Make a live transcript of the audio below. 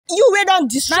you wey don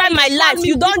destroy my life.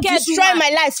 You don destroy my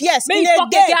life. Yes, in a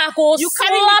day. You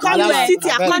carry me come to city.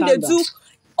 I come dey do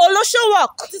Olosho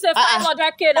work. This is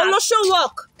 500K now. Olosho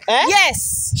work.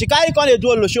 Yes. She carry come dey do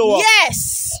Olosho work.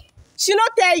 Yes. She no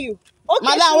tell you. Okay,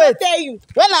 madam, she wait. no tell you.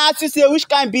 When I ask you say which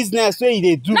kind business wey you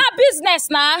dey do? Na business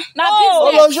na. Na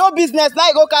business. Olosho business. Now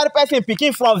you go carry person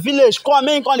pikin from village come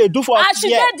make come dey do for here. As she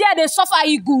dey there, dey suffer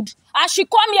e good. As she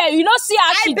come here, you no see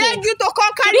how she dey. I beg you to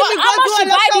come carry me go do how much she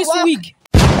buy this work? wig?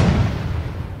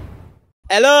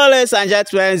 Hello, ladies and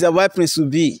gentlemen, it's your boy Prince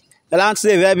Ubi. I'd like to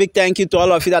say a very big thank you to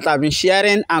all of you that have been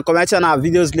sharing and commenting on our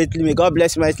videos lately. May God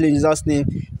bless you mightily in Jesus' name.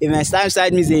 Amen. Stand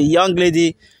beside me is a young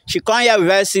lady. She come here with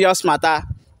very serious matter,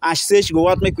 and she says she go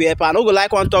want make we help her. I don't go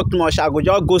like one talk too much. I go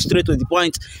just go straight to the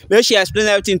point. Make she explain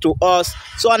everything to us.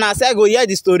 So when I say go hear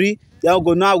the story, then we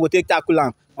go now we go take tackle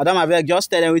am. Madam Abeg, just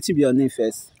tell them wetin be your name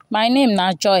first. My name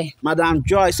na Joy. Madam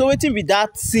Joy, so wetin be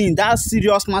that scene, that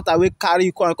serious matter wey carry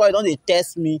you come? Because you don dey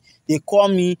test me, they call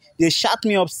me, they shut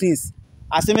me up since.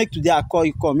 I say make today I call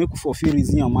you come, make we for fit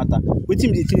reason your matter.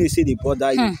 Wetin be the thing you say dey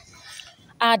bother you?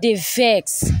 I dey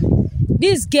vex.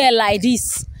 This girl like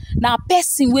this, na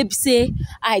person wey be say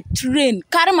I train,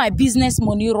 carry my business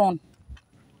money run.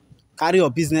 Carry your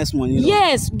business money run?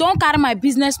 Yes, don carry my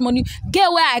business money.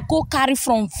 Girl wey I go carry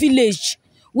from village,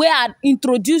 wey I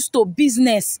introduce to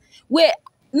business, where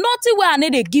nothing wey I no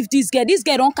dey give this girl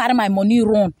don carry my money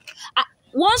run.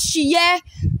 Once she hear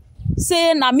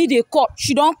say na me dey cut,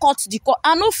 she don cut the cut.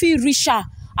 I no fit reach her.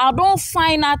 I don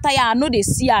find her tire, I no dey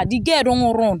see her. The girl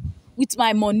don run with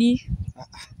my money.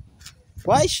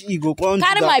 Why she go come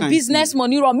carry my business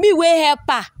money run? Me wey help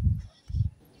her.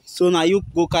 So now you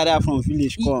go carry her from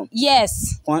village come?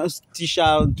 Yes. Come teach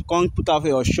her, come put her for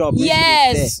your shop?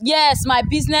 Yes, yes, my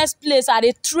business place, I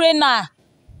dey train her.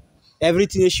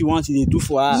 Everything she wants, they do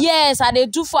for her? Yes, I dey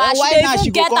do for her. She dey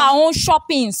even get her own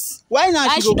shoppings. Why now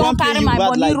she go come pay you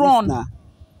bad like this now?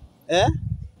 Eh?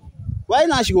 Why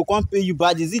now she go come pay you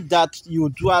bad? Is it that you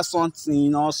do her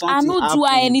something or something? I no do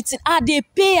her anything. I dey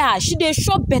pay her. She dey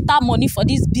shop better money for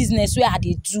this business where I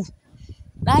dey do.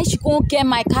 Now she come get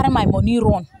carry my money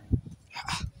run.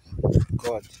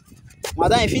 God.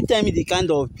 Madam, if you tell me the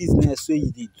kind of business where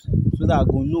you did, so that I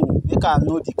go know, make her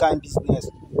know the kind of business.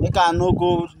 Make her no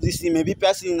go this thing. Maybe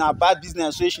person in a bad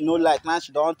business where she no like, now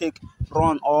she don't take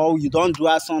run, or you don't do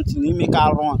her something, you make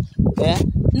her run. Eh?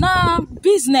 Nah,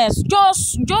 business.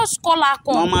 Just call her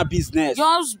come. Normal business.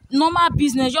 Just normal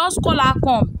business. Just call her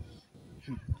come.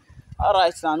 All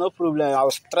right, sir, no problem. I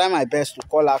will try my best to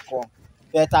call her come.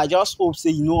 But I just hope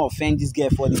say you no offend this girl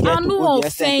for the girl to go the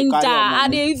extent to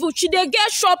carry her. She dey get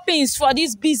shoppings for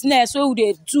this business wey we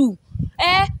dey do.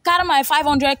 Carry my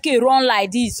 500K run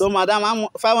like this. So, madam, I'm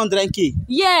 500K.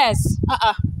 Yes.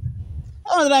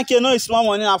 500K no is small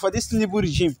money now for this Tinubu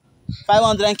regime.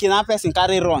 500K now person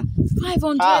carry run.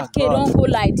 500K don't go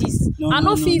like this. I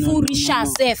no fit even reach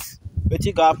herself.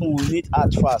 Wetin go happen? We need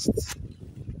act fast.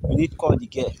 We need call the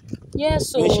girl.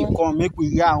 Yes, so make she come, make we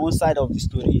hear her own side of the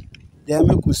story. Then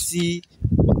make we see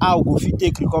how we go fit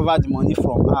take recover the money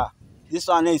from her. This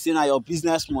one is saying na your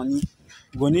business money.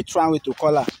 We go need try way to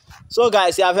call her. So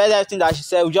guys, you have heard everything that she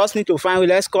said. We just need to find way.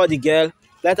 Let's call the girl.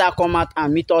 Let her come out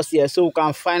and meet us here so we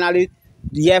can finally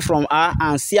hear from her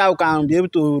and see how we can be able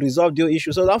to resolve the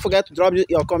issue. So don't forget to drop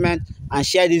your comment and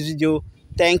share this video.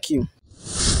 Thank you.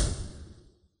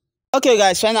 Okay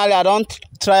guys, finally I don't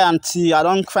try and see. I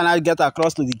don't finally get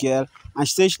across to the girl and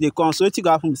she said she dey come. So wetin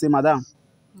go happen be say, madam,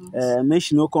 make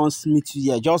she no come meet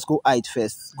you here. Just go hide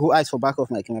first. Go hide for back of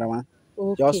my cameraman.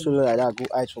 Okay. Just follow like that. Go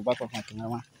hide for back of my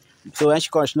cameraman. So when she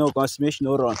comes, she no come. Make she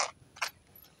no run.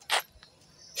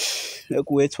 Make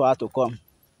we wait for her to come.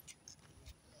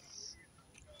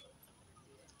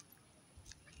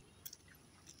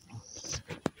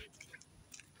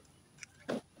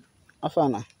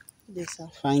 Afana. Yes, sir.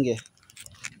 Fine girl.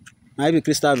 Maybe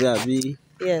Crystal Bear be.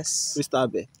 Yes. Crystal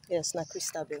Bear. Yes, na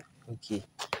Crystal Bear. Okay.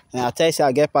 And I tell you,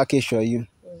 I get package for you.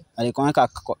 And they can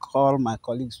call my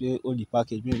colleagues who hold the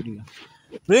package.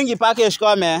 Bring the package,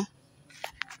 come here.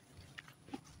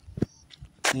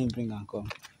 Bring and come.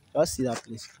 Just see that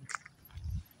place.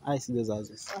 I see those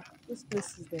houses. This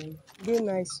place is very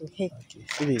nice. Hey.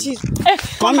 Okay.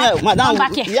 Come here, madam.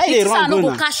 Yeah, they run go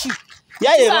now.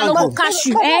 Yeah, they run go. Cash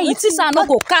you. It is I no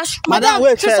go cash. Madam,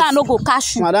 wait first. I no go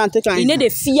cash you. Madam, take her. You need a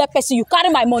fear person. You carry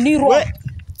my money wrong.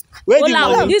 Where the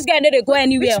money? This guy no dey go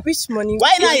anywhere. Which money?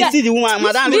 Why now you see the woman?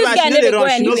 Madam, leave her. She no dey run.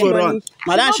 She no go run.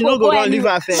 Madam, she no go run. Leave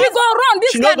her first. She go run.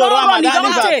 This guy no run. Madam,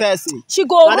 leave her first. She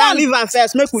go run. Madam, leave her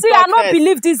first. Make we talk first. See, I no first.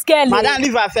 believe this girl. Madam,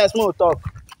 leave her first. Make we talk.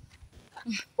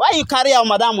 Why you carry our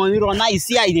madam money run? Now you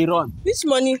see how they run. Which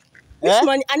money? Which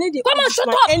money? I need the. Come on, shut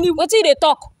up. What did they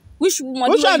talk? Which money?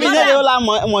 Which one be dey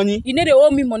owe money? You know they owe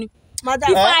me money.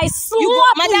 Madam, If I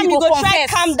slap madam, you go try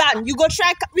confess. calm down. You go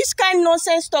try. Which kind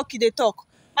nonsense talk you dey talk?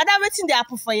 Madam, wetin dey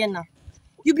happen for you now?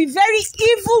 You be very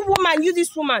evil woman. You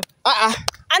this woman. I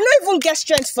no even get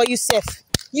strength for you, sef.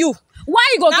 You. Why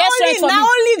you go get strength for me? Now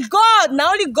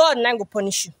only God now go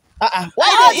punish you.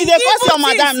 Why you dey curse your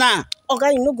madam now?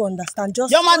 Oga, you no go understand.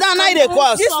 Just your madam now dey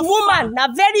curse. This woman, na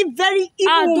very, very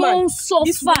evil woman. Don't suffer.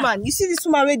 This woman, you see this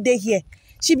woman right there here.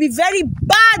 She be very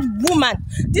bad woman.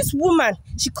 This woman,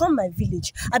 she come my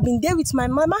village. I been there with my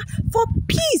mama for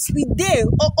peace. We there.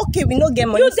 Oh, okay, we no get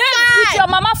money. You there with your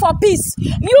mama for peace.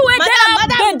 You went there,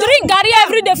 they drink garri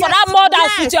every day for that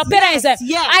mothers with your parents.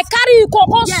 Yes. I carry you,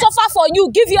 come suffer for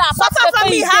you, give you apartment. Suffer for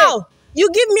me how? You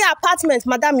give me apartment,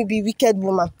 madam, you be wicked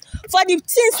woman. For the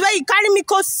things where you carry me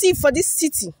go see for this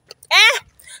city.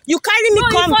 You carry me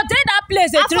come. No, you for that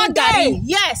place, they drink garri.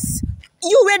 Yes.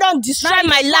 You wey don destroy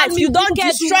my life. You don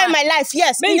destroy my life.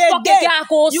 Yes. In a day,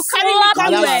 you carry me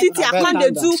come to city. I come dey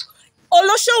do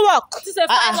Olosho work. This is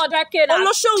 500K now.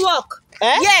 Olosho work.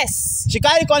 Yes. She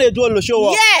carry come dey do Olosho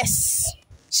work. Yes.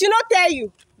 She no tell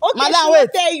you. Okay, madam, she wait. no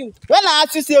tell you. When I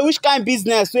ask you say which kind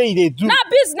business wey you dey do? Na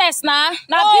business na.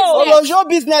 Na business. Olosho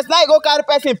business. Now you go carry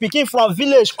person pikin from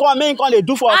village come make him come dey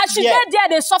do for as she get there,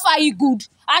 they suffer e good.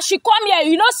 As she come here,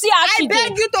 you know see how she dey. I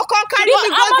beg you to come carry me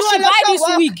go how much she buy this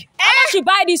work? wig? How much she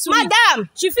buy this wig? Madam,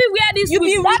 she fit wear this you wig.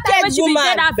 be That time when wicked she be woman.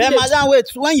 there that but village. madam, wait.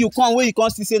 When you come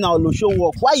see say na Olosho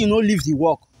work, why you no leave the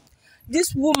work?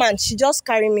 This woman, she just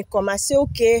carry me come. I say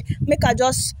okay, make her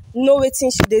just know wetin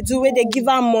she dey do when they give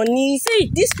her money. See,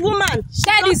 this woman,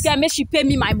 tell this girl make she pay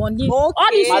me my money. Okay. All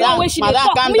this one wey she dey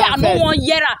talk, me I no wan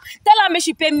hear her. Tell her make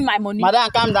she pay me my money. Madam,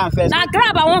 calm down first. Na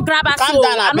grab, I wan grab her. Calm so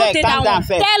down, I no abeg, take calm that down one.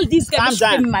 first. Tell this girl Calm make she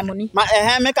pay down. me my money.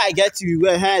 Make I get you.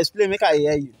 Explain. Make I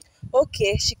hear you.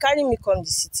 okay, she carry me come the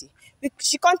city.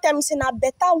 She come tell me say na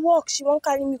better work she wan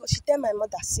carry me go. She tell my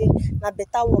mother say na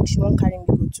better work she wan carry me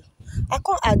go to. I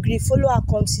can't agree, follow her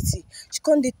come city. She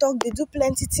come dey talk, they do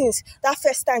plenty things. That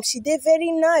first time, she dey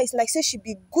very nice, like say she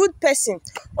be good person.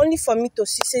 Only for me to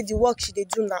see, say the work she dey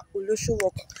do na Olosho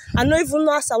work. I no even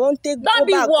know as I wan take go back.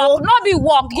 Not be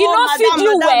work. You no feed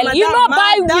you well. You no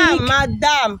buy wig.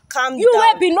 Madam, calm down. You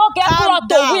wey be no get cloth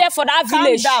to wear for that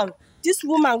village. Calm down. This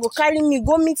woman go carry me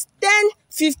go meet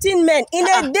 10-15 men in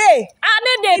a day. And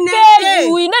then they pay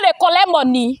you, you know they collect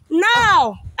money.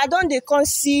 Now, I don dey come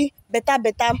see better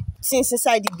things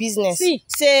inside the business. See.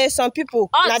 Say some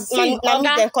people na me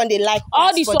dem come dey like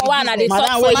all this one na dey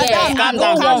talk for here. Calm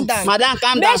down. Madam,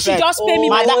 calm down. Make she just pay me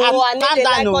my madam, money. calm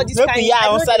down. No, make we hear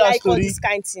our side of story.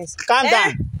 Calm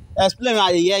down. Explain,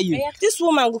 I hear you. This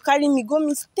woman go carry me go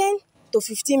meet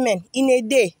 10-15 men in a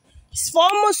day. For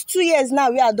almost 2 years now,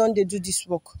 I don dey do this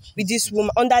work with this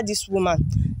woman, under this woman.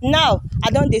 Now,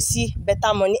 I don dey see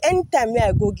better money. Anytime where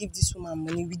I go give this woman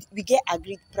money, we get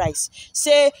agreed price.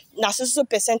 Say, na so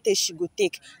percentage she go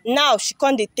take. Now, she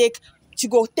go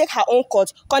take her own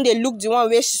cut, come dey look the one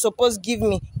where she suppose give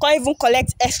me, can't even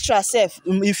collect extra sef.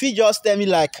 If you just tell me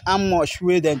like how much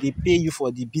wey dem dey pay you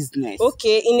for the business.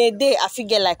 Okay, in a day, I fit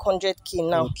get like 100K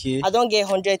now. Okay. I don get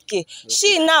 100K. Okay.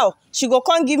 She go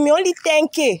come give me only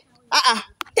 10K.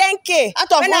 10K.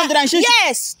 Out of 100,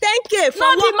 yes, 10K.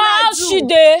 No be my house she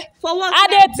dey. I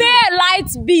dey pay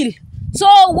light bill. So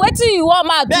wetin you want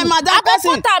ma do? Then madam,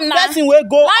 person wey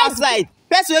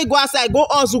go outside, go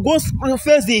also go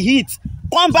face the heat.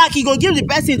 Come back, he go give the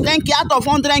person 10K out of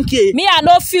 100K. Me, I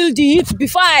no feel the heat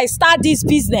before I start this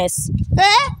business.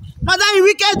 Madam, you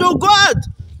wicked, oh God.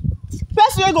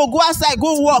 Person wey go outside,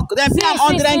 go work, then pay am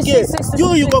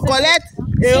 100K. You go collect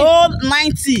a whole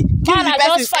 90. Give the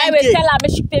person 10K. Tell her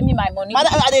make she pay me my money.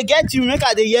 Madam, I dey get you, make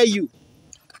I dey hear you.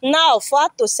 Now, for her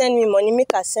to send me money,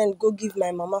 make her go give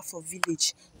my mama for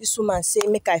village. This woman say,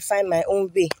 make I find my own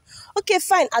way. Okay,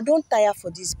 fine. I don't tire for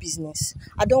this business.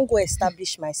 I don't go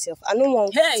establish myself. I don't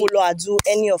want to follow her do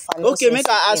any of her nonsense. Okay, make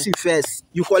I ask you first.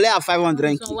 You collect her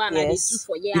 500K. Yes.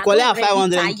 You collect her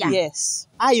 500K. Yes.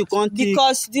 How you can't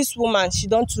because this woman, she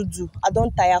don't do. I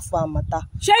don't tire for her matter.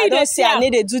 I don't say I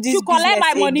need to do this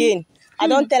business again. I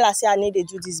don't tell her say I need to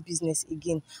do this business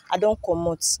again. I don't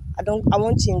commot. I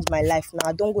won't change my life now.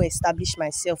 I don't go establish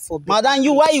myself for better.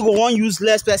 Madam, why you go want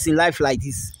useless person life like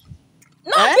this?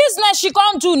 No business she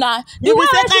can't do now. You be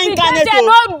second incarnate.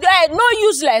 No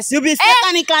useless. You be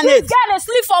second incarnate. This girl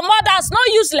sleep for mothers, no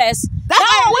useless.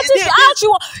 How she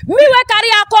want me wey carry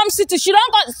her come city? She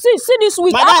don't go see this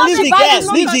week. Madam, leave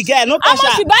the girl. No pressure. How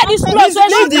much she buy this clothes?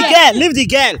 Leave the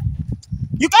girl.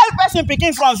 You carry person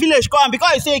picking from village come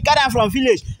because you say you carry am from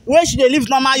village. Wey she dey live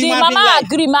normal The human being mama life.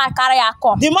 agree, ma carry her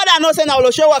come. The mother know say na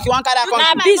olosho work you wan carry her come.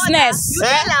 Na do. business. You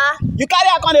tell her. You carry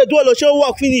her come dey do olosho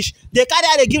work finish. Dey carry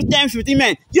her dey give 10, 15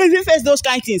 men. You even face those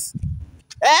kind things.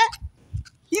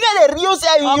 You know the real say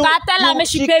you. Oga, tell her make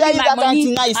she pay me my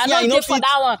money. I no dey for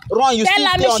that one. Run, you Tell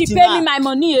her make she pay me my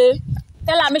money, eh?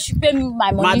 Tell her make she pay me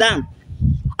my money. Madam.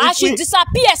 And she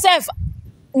disappear herself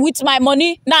with my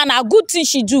money. Na good thing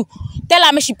she do. Tell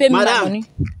her make she pay me my money.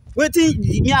 Wetin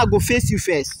me I go face you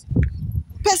first.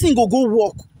 Person go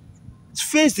work,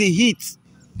 face the heat,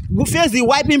 go face the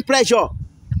wiping pressure.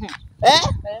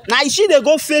 Now she dey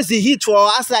go face the heat for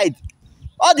outside.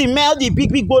 All the men, all the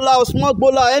big bowler or small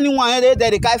bowler, anyone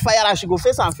they carry fire and she go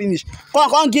face and finish.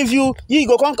 Come give you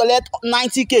go come collect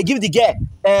 90K, give the girl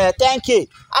 10K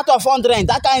out of 100.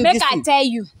 That kind of Make I tell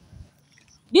you,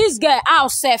 this girl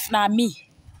house sef na me,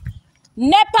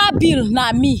 NEPA bill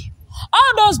na me.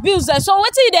 All those bills there. So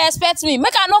wetin dey expect me?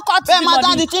 Make I no cut the madam,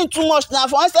 money. the thing too much now.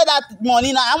 For instead that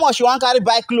money now, how much you want carry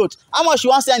buy clothes? How much you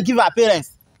want send give her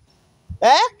parents?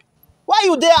 Why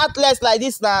you dey heartless like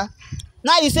this now?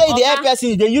 Now you say the help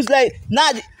person, they use like now.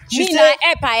 She Me say,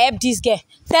 I help this girl.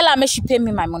 Tell her make she pay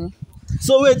me my money.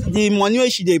 so wait, the money wey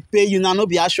she dey pay you now no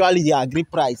be actually the agreed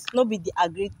price. No be the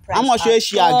agreed price. How much wey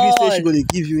she agree say she go dey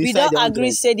give you We inside don't the 100?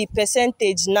 agree say the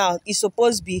percentage now is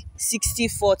supposed to be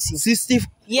 60-40. 60.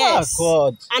 Yes. Oh,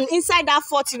 God. And inside that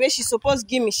 40 wey she supposed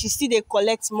give me, she still dey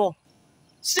collect more.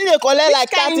 She dey collect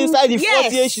like kind- 30 inside the yes.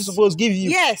 40 wey she suppose give you.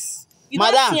 Yes. You don't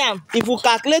see Madam, am. if you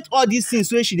calculate all these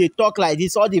things wey she dey talk like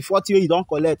this, all the 40 wey you don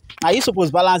collect, na you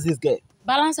suppose balance this girl.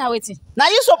 Balance her wetin? Na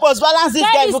you suppose balance this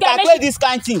Tell girl if this you girl make calculate she- this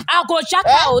kind thing. I go jack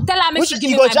her. Tell her make she give me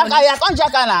You go my jack her, money. you come jack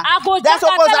her now. I go They jack her.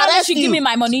 suppose Tell her make arrest she give you. me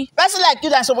my money. Person like you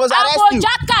that suppose I arrest go you.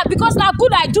 jack her because na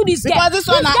good I do this girl. Because this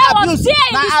one na girl was abuse. there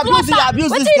in Na the abuse, you slaughter.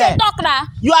 abuse this Wetin you girl. dey talk na?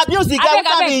 You abuse the girl.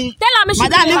 Abeg, abeg. Tell her make she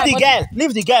Madam, give me leave my the money. girl.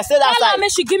 Leave the girl. Stay that Tell her side.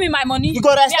 make she give me my money. You go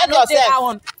respect Me, I no take yourself. that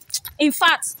one. In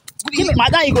fact, give me,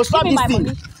 Madam, you go stop give me this my thing.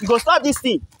 money. You go stop this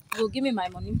thing. you go give me my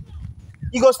money.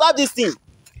 You go stop this thing.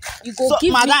 You go So,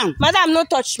 give me. madam, Madam, no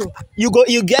touch me.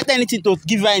 you get anything to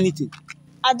give her anything.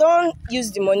 I don't use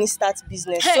the money start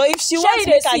business. Hey, So if she shey wants you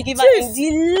make dey I see? give her Thief.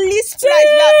 in the least price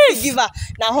wey I fit give her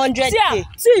na 100K.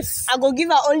 Thief. I go give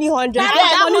her only 100. Na And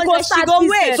that that money go 100 she start go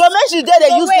business. wait. So make she dey dey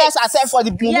So useless wait. herself for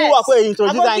the mumu Yes. work wey you I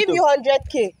introduce go her give into. you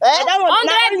 100K. Eh? And that one,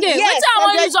 100K. yes, Wetin I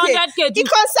wan use 100K do? It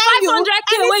concern you.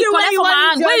 500K wey you Anything collect wey from my wan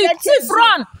hand, use wey you 100K thief do.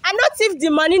 run. I no thief the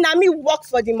money, na me work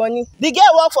for the money. The girl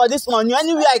work for this money.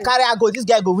 Anywhere I carry her go, this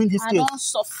girl go win this I case. don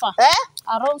suffer.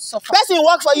 I don suffer. Person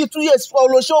work for you 2 years for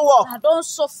Olosho work. I don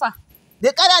suffer.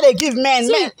 The carry they give men.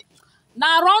 See, Men.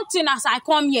 na wrong thing as I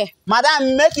come here.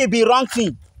 Madam, make it be wrong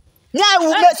thing. Yeah,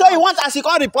 so you want as you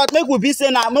come report, make we be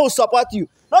saying that no support you.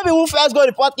 No be who first go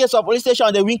report case for police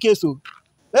station, they win case. So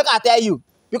make I tell you.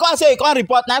 Because say you can't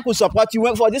report, now could support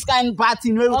you for this kind of bad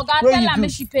thing. Oga, Where tell you her do.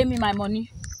 make she pay me my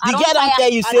money. The girl don't tell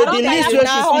you, say I the don't least tell way you she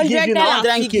now, still give you 100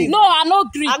 na 100K. No, I no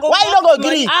gree. I go Why you work no go the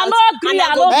money gree? I out, no gree, and I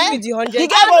I no go gree. give you the 100. The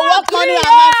girl go work money and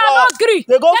I man no for. gree.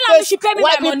 They go Tell her make face she pay me my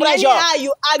wiping money. pressure. Anyhow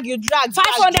you argue, drag.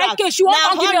 500K. She won't Now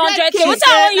come give me 100K. 100K. Wetin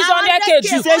I wan use 100K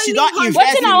She do? say she don't Only invest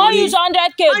Wetin in I wan money. use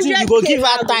 100K do? 100K. You go give I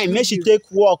her go time, give make she you. take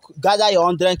work, gather your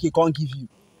 100K, can't give you.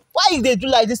 Why you they do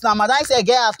like this now? Madam say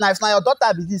get half now. If now your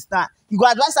daughter be this now, you go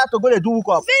advise her to go to do hook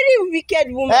up. Very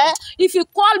wicked woman. If you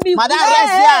call me, Madam, hey,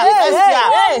 rest there, rest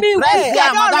there. me Rest wait. there, I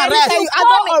don't madam, already rest. tell you. I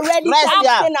don't already Rest tell you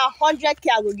there. say na 100K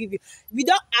I go give you. We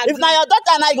don't agree. If now your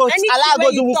daughter now you go Anything allow her go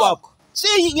wey do you hook talk. up.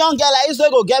 See young girl like you say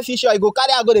go get fish or you go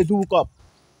carry her go to do hook up.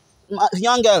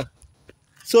 Young girl.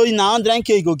 So in 100K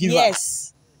you go give her. Yes.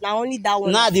 Now only that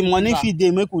one. Now I the fit money give her. fit they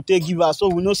make we take give her. So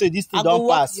we know say this thing I go don't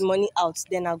work pass. the money out,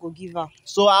 then I go give her.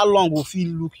 So how long will feel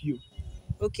look you?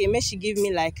 Okay, may she give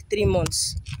me like 3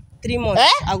 months. 3 months,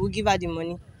 I will give her the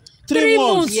money. 3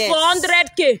 months Yes. for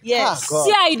 100K. Yes. God.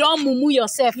 See how you don't mumu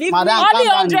yourself. Leave Madam, me. Only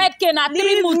calm down. 100K na 3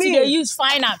 Leave months me. they use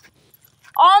final.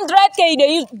 100K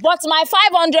they use, but my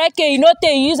 500K you know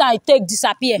they use and it take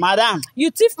disappear. Madam, You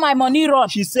thief my money run.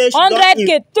 she say she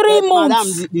 100K 3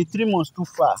 months. Madam, the 3 months too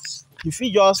fast. You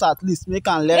fit just at least make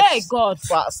am less Hey, God.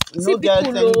 fast. You See no get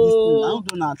people, any this thing. oh. I don't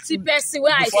do nothing. See person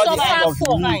where I Before the end suffer of the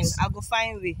for. month. Fine. I go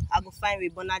find way. I go find way.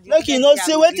 But now the Make you 100K know I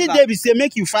say go wetin give her. dey be say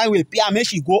make you find way pay am make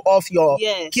she go off your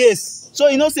Yes. case. So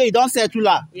you know say you don settle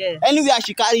her. Yes. Anywhere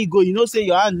she carry you go, you know say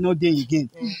your hand no dey again.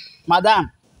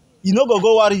 Madam, you no go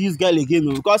worry this girl again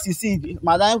o because you see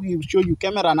madam will show you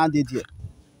camera na dey there.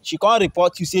 She come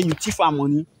report you say you thief her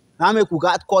money. Na make we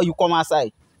gats call you come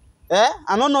outside.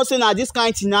 I no know say na this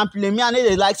kind thing na play. Me I no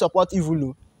dey like support evil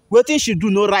o. Wetin she do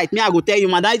no right. Me I go tell you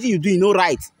madam wetin you do e no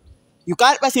right. You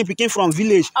carry person pikin from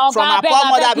village, Oga, from her abeg, poor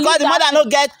mother, abeg, because the leave mother that no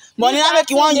get money. leave Now that make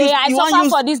you want thing use there. I you suffer want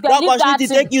use for this girl, that leave that opportunity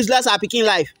thing. take useless her pikin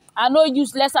life. I no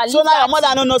useless. I leave So now your that mother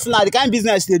thing. no know say na the kind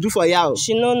business they do for you.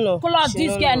 She no know. Plus, She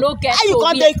this no girl know. no get How you to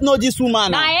can't be. take know this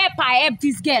woman? Na Now? help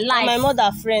this girl Na life. my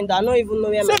mother friend. I don't even know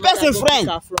where Say my mother person go friend.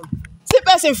 pick her from. See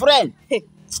person friend.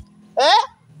 Eh?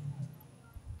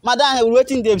 Madam,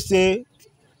 waiting them say,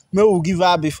 may we give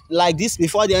her like this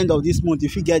before the end of this month.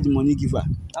 If you get the money, give her.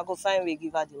 I go find way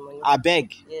give her the money. I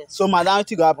beg. Yes. So madam,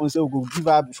 what you go happen? Say we go give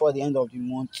her before the end of the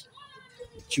month.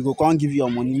 She go come give you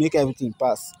your money, make everything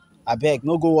pass. I beg,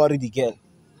 no go worry the girl.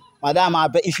 Madam, I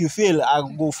beg, if you fail, I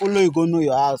go follow you, go know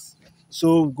your house.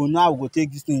 So we go now, we go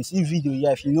take this thing, see video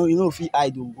here. If you know if you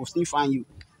hide, we go still find you.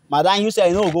 Madam, you say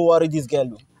you know go worry this girl.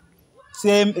 No.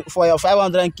 Same for your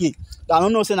 500k. I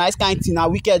don't know, say na this kind thing, na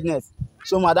wickedness.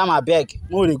 So madam, I beg,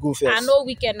 no dey go first. I know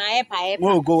weekend. Na help.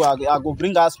 No go, I go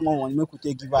bring her small money, make we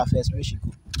take give her first. Where she go?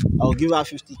 I will give her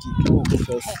 50k. No go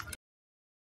first.